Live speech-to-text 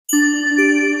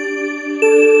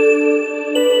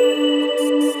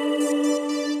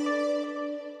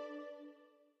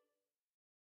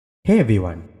Hey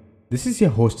everyone, this is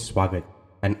your host Swagat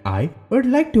and I would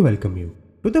like to welcome you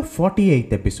to the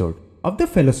 48th episode of the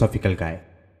Philosophical Guy.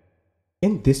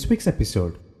 In this week's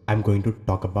episode, I'm going to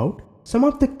talk about some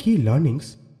of the key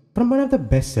learnings from one of the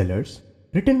bestsellers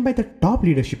written by the top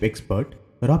leadership expert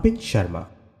Robin Sharma.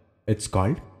 It's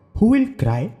called Who Will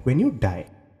Cry When You Die?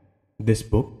 This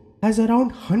book has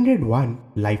around 101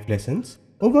 life lessons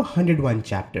over 101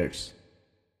 chapters.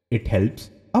 It helps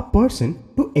a person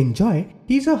to enjoy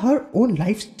his or her own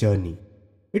life's journey.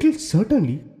 It will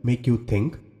certainly make you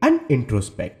think and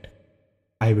introspect.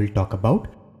 I will talk about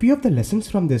few of the lessons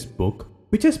from this book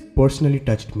which has personally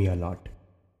touched me a lot.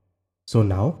 So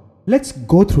now let's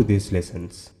go through these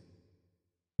lessons.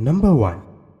 Number 1.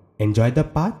 Enjoy the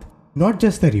path, not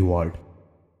just the reward.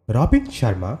 Robin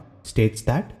Sharma states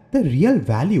that the real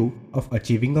value of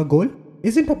achieving a goal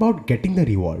isn't about getting the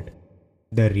reward.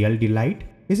 The real delight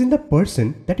is in the person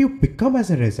that you become as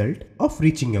a result of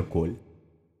reaching your goal.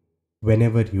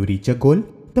 Whenever you reach a goal,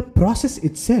 the process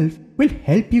itself will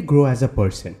help you grow as a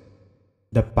person.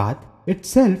 The path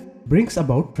itself brings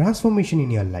about transformation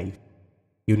in your life.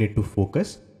 You need to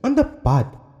focus on the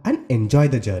path and enjoy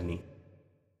the journey.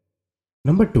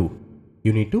 Number 2.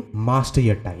 You need to master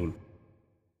your time.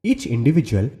 Each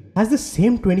individual has the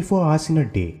same 24 hours in a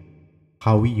day.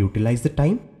 How we utilize the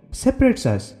time separates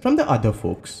us from the other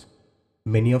folks.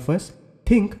 Many of us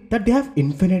think that they have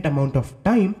infinite amount of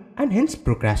time and hence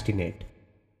procrastinate.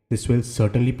 This will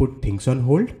certainly put things on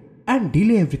hold and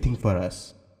delay everything for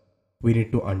us. We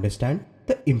need to understand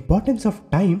the importance of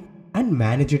time and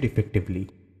manage it effectively.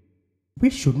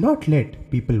 We should not let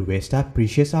people waste our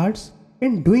precious hours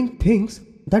in doing things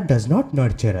that does not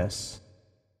nurture us.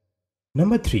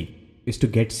 Number 3 is to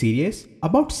get serious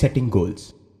about setting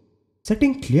goals.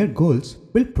 Setting clear goals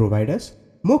will provide us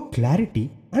more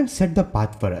clarity and set the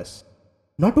path for us.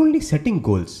 Not only setting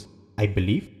goals, I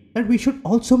believe that we should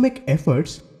also make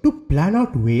efforts to plan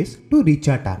out ways to reach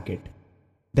our target.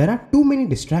 There are too many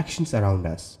distractions around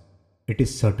us. It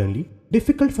is certainly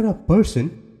difficult for a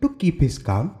person to keep his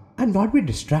calm and not be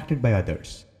distracted by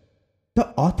others. The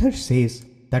author says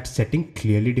that setting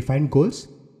clearly defined goals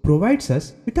provides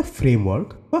us with a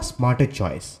framework for smarter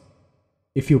choice.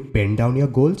 If you pen down your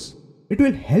goals, it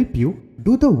will help you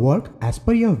do the work as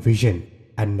per your vision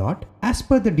and not as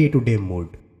per the day-to-day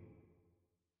mood.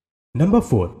 Number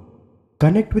 4.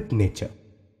 Connect with nature.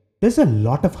 There's a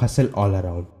lot of hustle all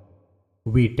around.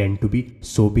 We tend to be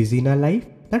so busy in our life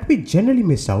that we generally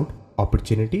miss out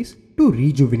opportunities to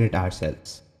rejuvenate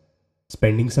ourselves.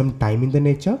 Spending some time in the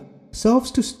nature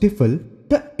serves to stifle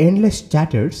the endless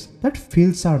chatters that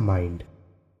fills our mind.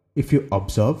 If you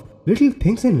observe little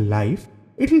things in life,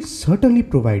 it will certainly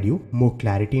provide you more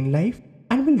clarity in life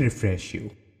and will refresh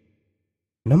you.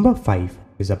 Number 5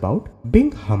 is about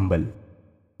being humble.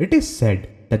 It is said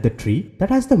that the tree that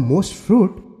has the most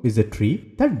fruit is the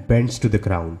tree that bends to the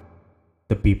ground.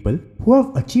 The people who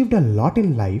have achieved a lot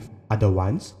in life are the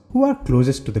ones who are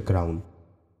closest to the ground.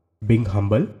 Being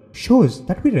humble shows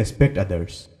that we respect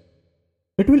others.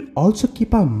 It will also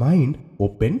keep our mind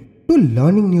open to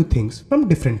learning new things from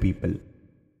different people.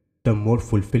 The more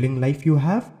fulfilling life you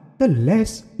have, the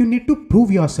less you need to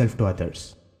prove yourself to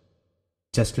others.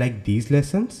 Just like these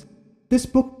lessons, this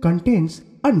book contains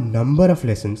a number of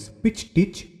lessons which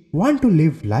teach one to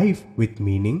live life with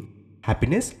meaning,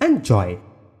 happiness and joy.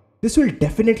 This will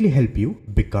definitely help you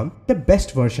become the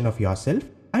best version of yourself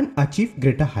and achieve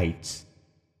greater heights.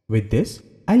 With this,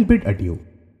 I'll bid adieu.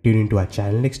 Tune into our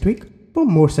channel next week for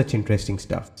more such interesting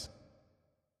stuffs.